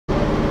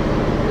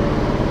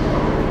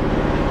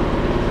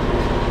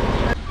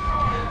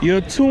You're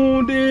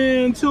tuned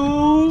in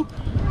to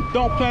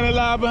Donk Planet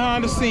Live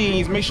behind the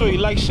scenes. Make sure you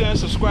like, share, and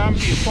subscribe and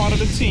be a part of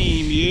the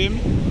team, you hear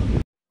me?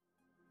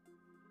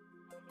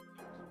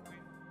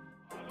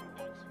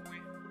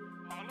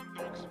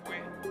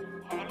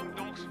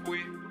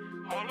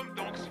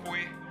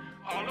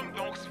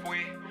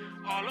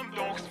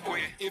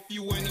 If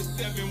you in a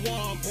 7-1,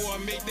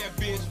 boy, make that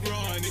bitch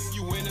run. If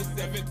you in a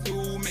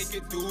 7-2, make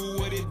it do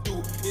what it do.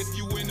 If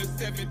you in a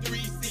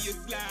 7-3, see it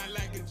slide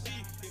like a G.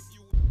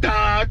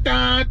 Da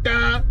da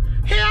da.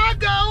 Here I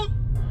go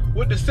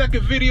with the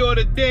second video of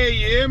the day,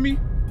 you hear me?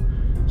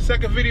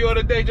 Second video of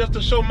the day just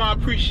to show my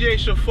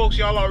appreciation, folks.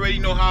 Y'all already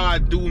know how I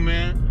do,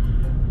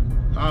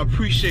 man. I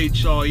appreciate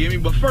y'all, you hear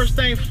me? But first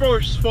thing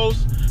first,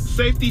 folks,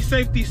 safety,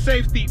 safety,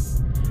 safety.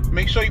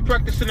 Make sure you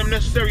practicing them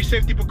necessary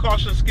safety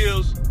precaution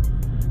skills.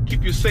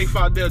 Keep you safe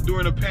out there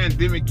during the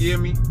pandemic, you hear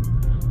me?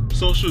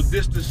 Social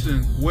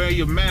distancing, wear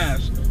your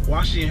mask,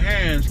 wash your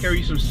hands,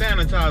 carry some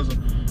sanitizer,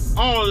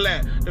 all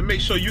that to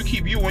make sure you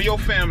keep you and your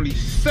family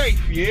safe,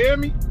 you hear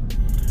me?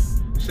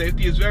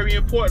 Safety is very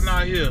important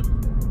out here.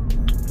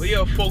 But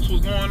yeah, folks,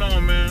 what's going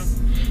on, man?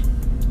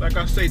 Like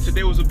I say,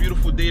 today was a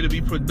beautiful day to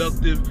be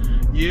productive,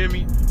 you hear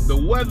me? The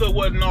weather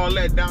wasn't all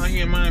that down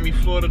here in Miami,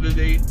 Florida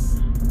today,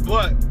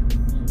 but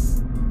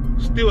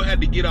still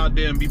had to get out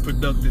there and be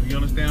productive, you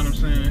understand what I'm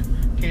saying?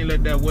 Can't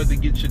let that weather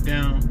get you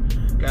down.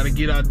 Gotta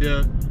get out there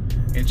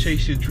and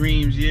chase your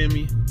dreams, you hear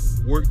me?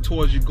 Work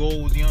towards your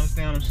goals, you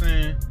understand what I'm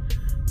saying?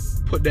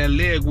 Put that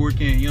leg work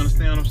in, you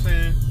understand what I'm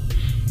saying?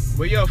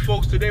 But yeah,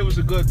 folks, today was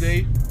a good day.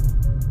 You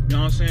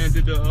know what I'm saying?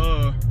 Did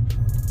the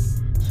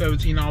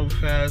 17-hour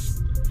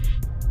fast,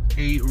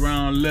 ate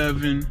around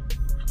 11.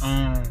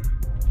 I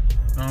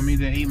mean,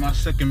 then ate my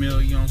second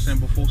meal, you know what I'm saying,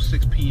 before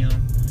 6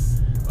 p.m.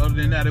 Other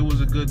than that, it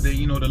was a good day.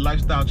 You know, the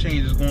lifestyle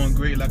change is going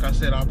great. Like I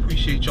said, I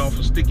appreciate y'all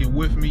for sticking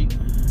with me.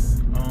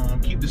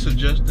 Keep the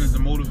suggestions, the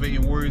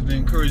motivating words, the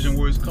encouraging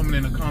words coming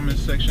in the comment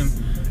section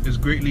is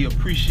greatly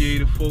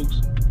appreciated,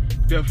 folks.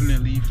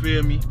 Definitely, you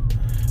feel me?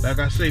 Like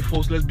I say,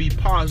 folks, let's be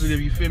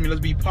positive, you feel me?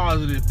 Let's be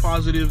positive.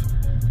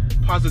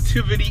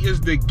 Positivity is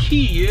the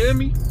key, you hear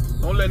me?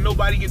 Don't let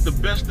nobody get the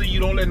best of you.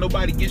 Don't let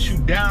nobody get you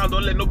down.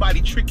 Don't let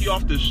nobody trick you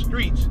off the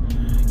streets.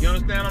 You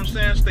understand what I'm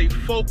saying? Stay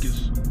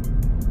focused.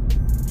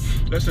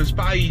 Let's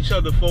inspire each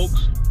other,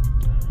 folks.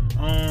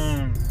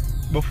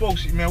 But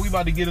folks, man, we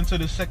about to get into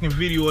the second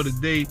video of the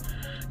day.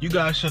 You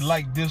guys should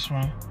like this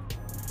one.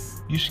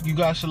 You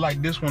guys should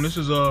like this one. This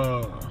is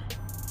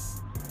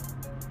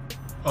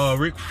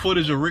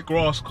footage of Rick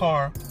Ross'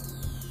 car.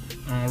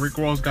 Rick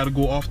Ross got to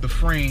go off the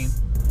frame.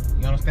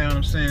 You understand what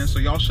I'm saying? So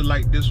y'all should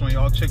like this one.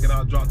 Y'all check it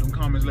out. Drop them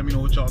comments. Let me know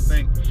what y'all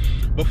think.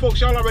 But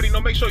folks, y'all already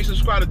know. Make sure you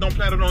subscribe to Donk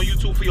Planet on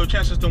YouTube for your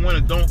chances to win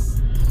a donk.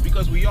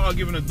 Because we are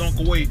giving a donk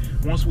away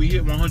once we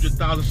hit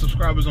 100,000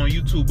 subscribers on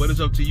YouTube. But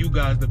it's up to you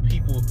guys, the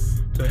people,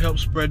 to help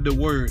spread the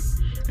word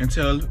and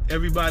tell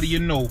everybody you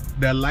know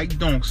that like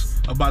donks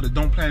about the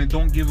Donk Planet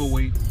Donk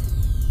giveaway,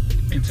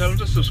 and tell them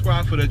to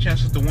subscribe for their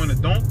chances to win a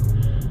donk.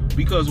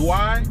 Because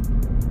why?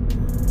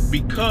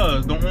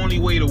 Because the only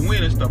way to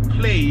win is to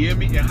play, you hear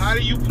me? And how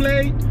do you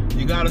play?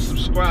 You gotta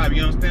subscribe,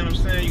 you understand what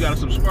I'm saying? You gotta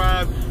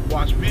subscribe,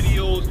 watch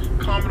videos,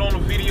 comment on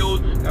the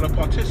videos, gotta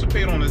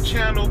participate on the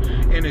channel,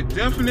 and it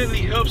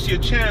definitely helps your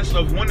chance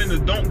of winning the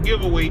donk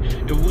giveaway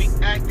if we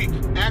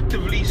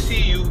actively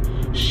see you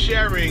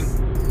sharing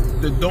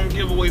the donk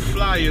giveaway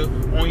flyer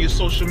on your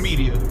social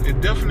media.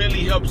 It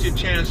definitely helps your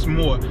chance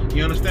more.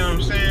 You understand what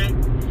I'm saying?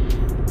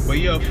 But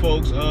yeah,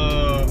 folks,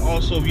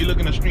 also if you're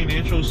looking to stream the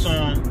intro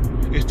song,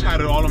 it's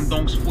titled All Them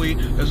Donks Free.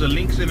 There's a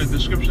link in the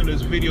description of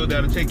this video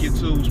that'll take you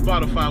to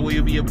Spotify where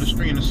you'll be able to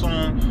stream the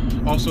song.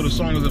 Also, the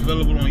song is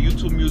available on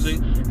YouTube Music,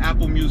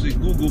 Apple Music,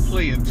 Google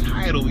Play, and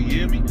Tidal, you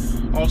hear me?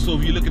 Also,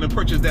 if you're looking to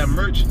purchase that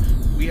merch,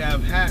 we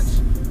have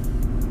hats,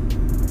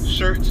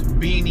 shirts,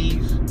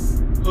 beanies,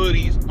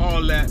 hoodies,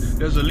 all that.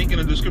 There's a link in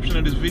the description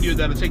of this video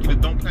that'll take you to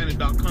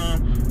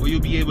donkplanet.com where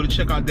you'll be able to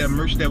check out that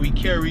merch that we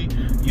carry.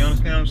 You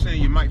understand what I'm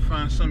saying? You might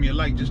find something you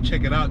like. Just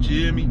check it out,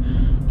 you hear me?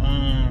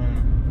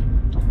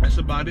 That's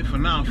about it for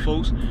now,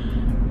 folks.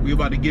 We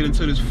about to get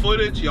into this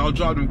footage. Y'all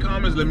drop them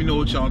comments. Let me know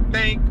what y'all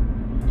think.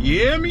 You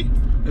hear me?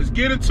 Let's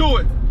get into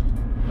it.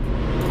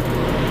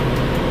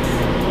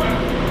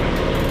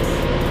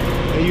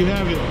 There you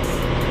have it.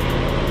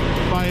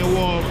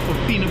 Firewall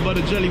for peanut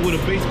butter jelly with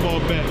a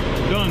baseball bat.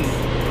 Done.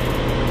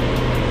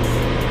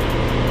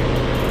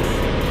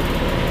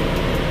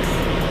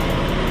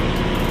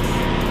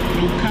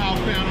 New cow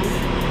panel.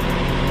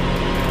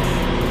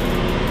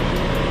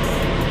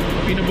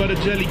 Peanut butter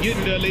jelly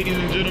getting there, ladies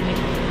and gentlemen.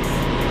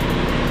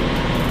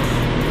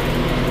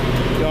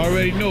 You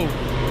already know.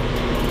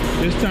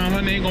 This time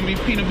her name gonna be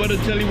peanut butter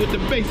jelly with the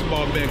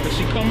baseball bat, cause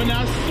she coming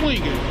out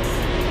swinging.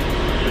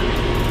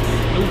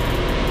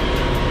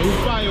 New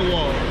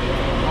firewall,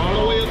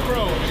 all the way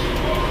across.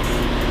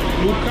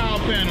 New cow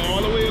panel,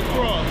 all the way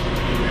across.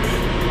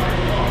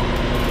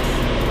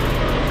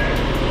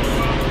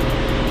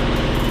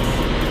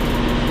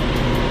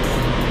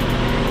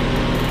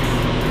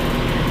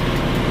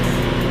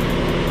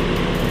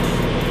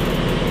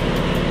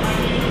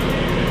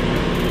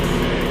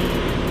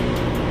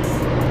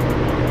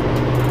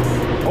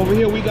 Over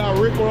here we got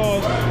Rick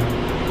Ross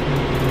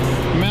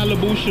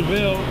Malibu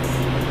Chevelle.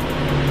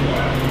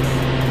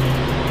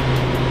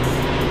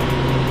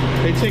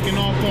 They taking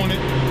off on it.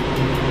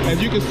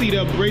 As you can see,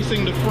 they're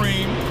bracing the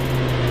frame.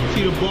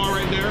 See the bar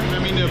right there? I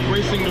mean, they're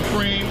bracing the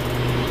frame.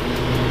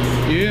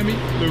 You hear me?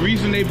 The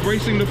reason they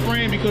bracing the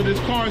frame because this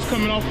car is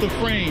coming off the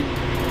frame.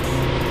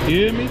 You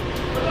hear me?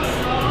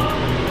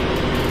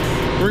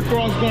 Rick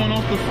Ross going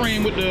off the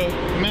frame with the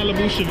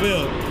Malibu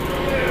Chevelle.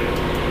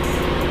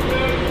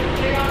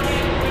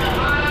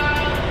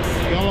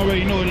 Y'all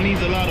already know it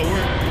needs a lot of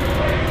work.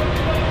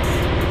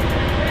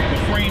 The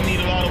frame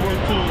needs a lot of work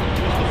too.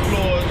 Just the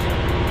floors.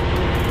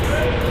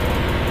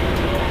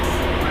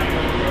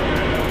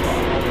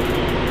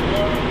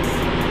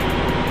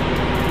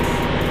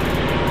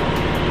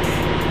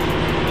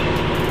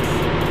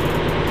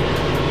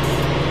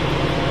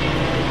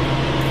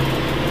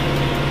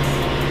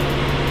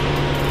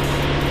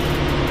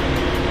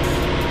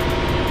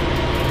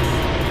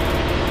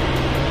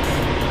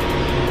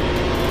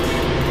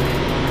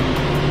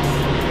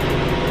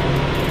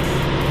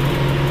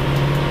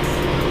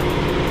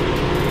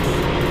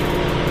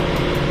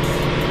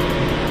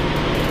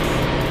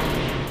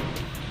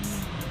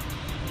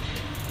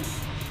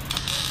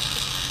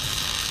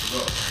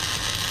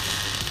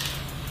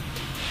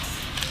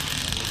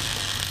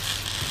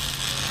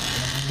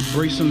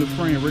 Bracing the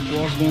frame. Rick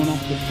Ross going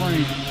off the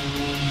frame.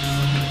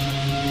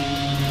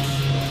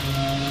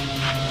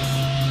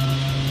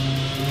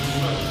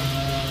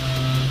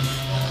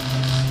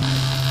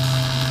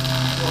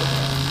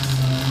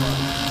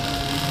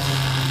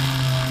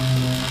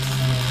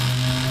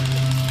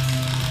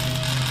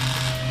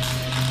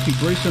 He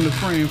bracing the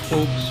frame,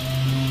 folks.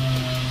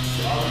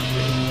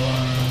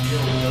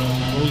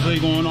 Jose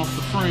going off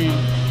the frame.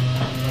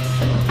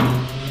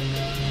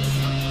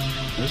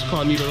 This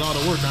car need a lot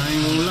of work, I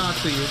ain't gonna lie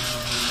to you.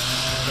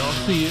 Y'all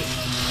see it.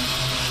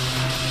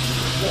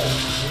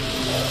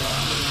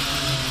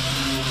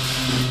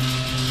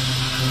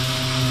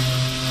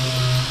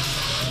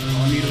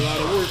 I need a lot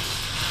of work.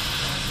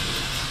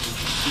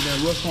 See that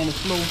rust on the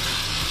floor?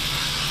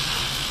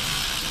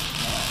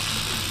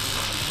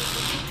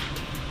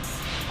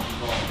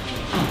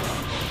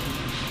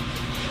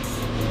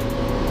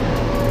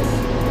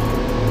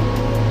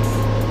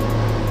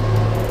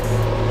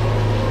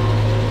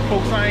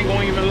 Folks, I ain't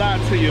gonna even lie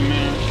to you,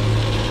 man.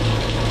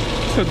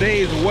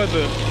 Today's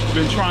weather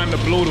been trying to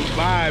blow the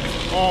vibes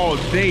all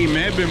day,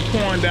 man. It been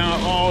pouring down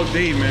all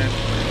day, man.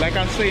 Like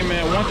I say,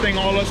 man, one thing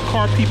all us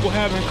car people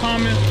have in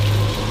common,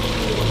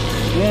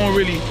 we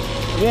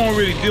won't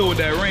really deal with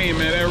that rain,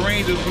 man. That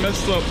rain just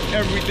messes up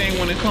everything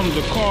when it comes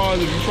to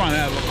cars. If you're trying to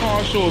have a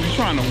car show, if you're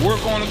trying to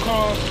work on a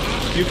car,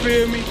 you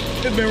feel me?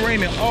 It's been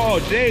raining all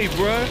day,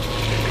 bruh.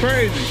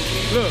 Crazy.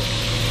 Look.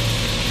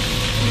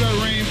 Look at that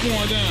rain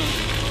pouring down.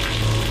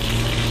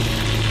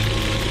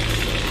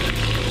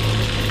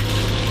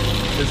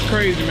 It's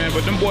crazy, man,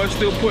 but them boys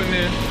still putting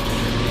in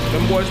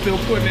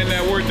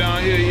that work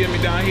down here. You hear me?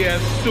 Down here at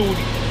Sudie.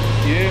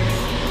 You hear me?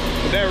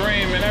 But that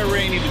rain, man, that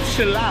rain need to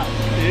chill out.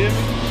 You hear me?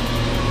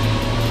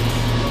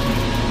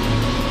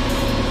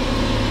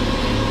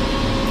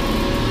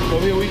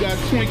 Over here we got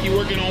Twinkie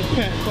working on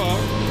Pat car,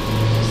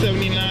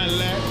 79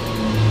 lap.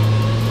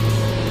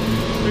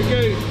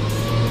 Okay.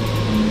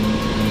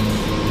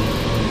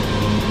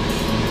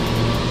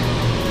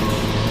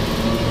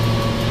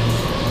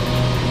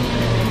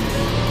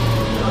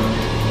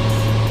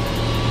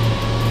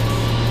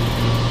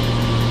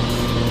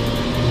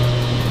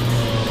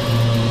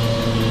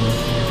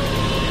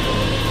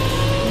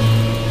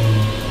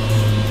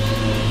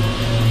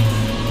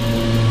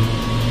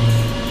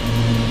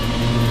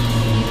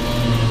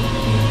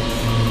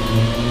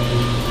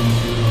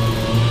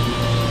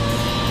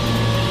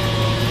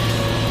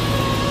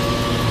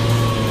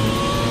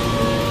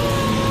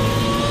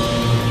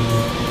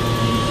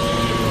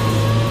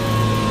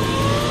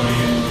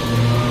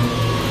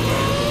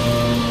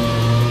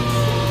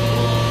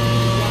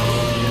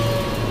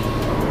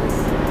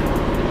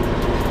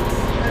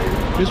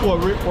 This is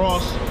what Rick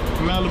Ross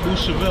Malibu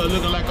Chevelle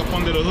looking like up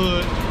under the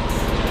hood.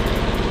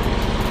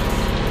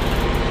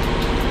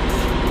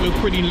 Look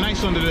pretty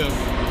nice under there.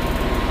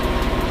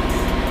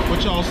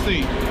 What y'all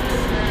see?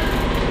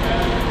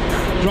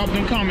 Drop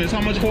them comments.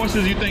 How much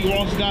horses you think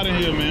Ross got in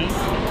here, man?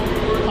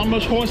 How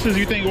much horses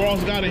you think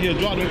Ross got in here?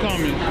 Drop them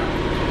comments.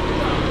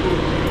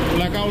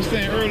 Like I was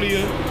saying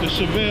earlier, the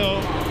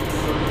Chevelle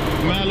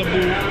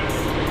Malibu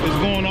is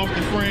going off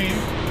the frame.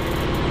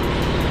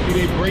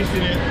 They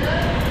bracing it.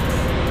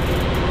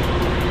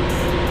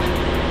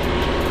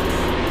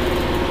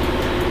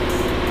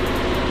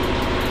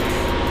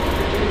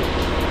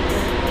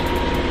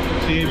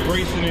 They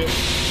bracing it.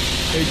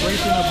 They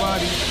bracing the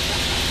body.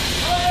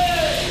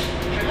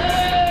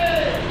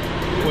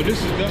 Well, this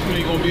is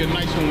definitely gonna be a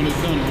nice one when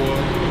it's done, boy.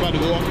 It's about to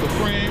go off the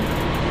frame.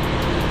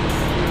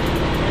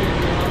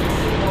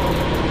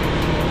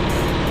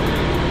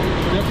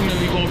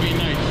 Definitely gonna be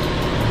nice.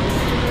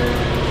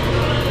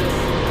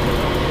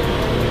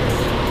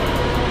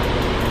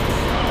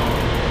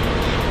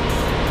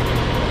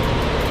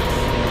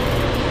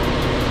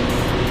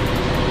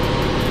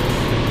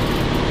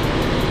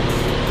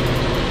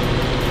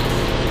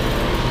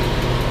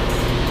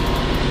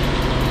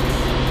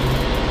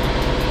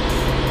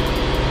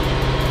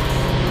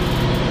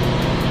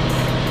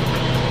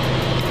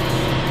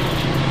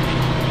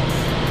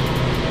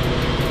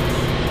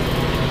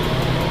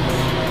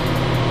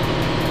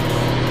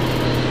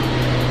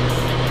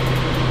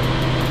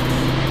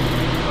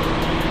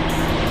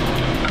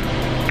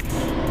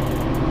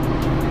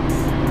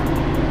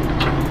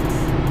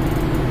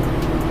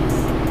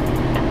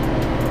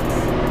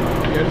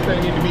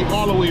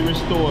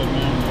 restored,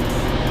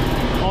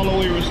 man. All the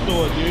way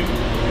restored, dude.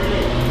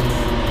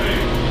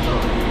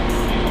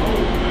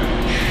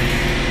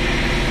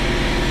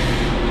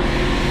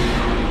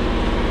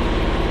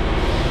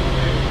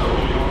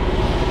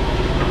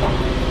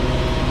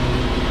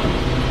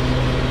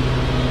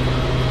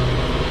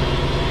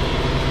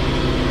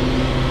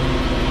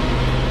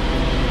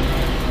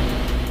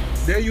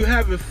 There you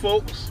have it,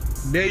 folks.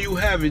 There you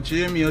have it, you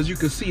hear me? As you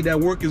can see, that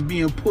work is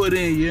being put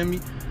in, you hear me?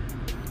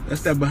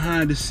 That's that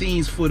behind the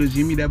scenes footage, you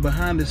hear me? That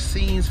behind the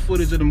scenes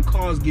footage of them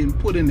cars getting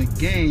put in the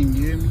game,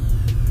 you hear me?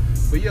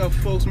 But yeah,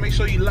 folks, make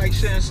sure you like,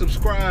 share, and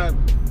subscribe.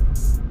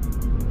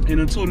 And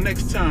until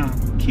next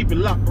time, keep it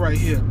locked right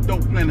here.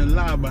 Don't plan to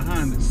lie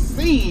behind the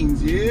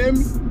scenes, you hear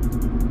me?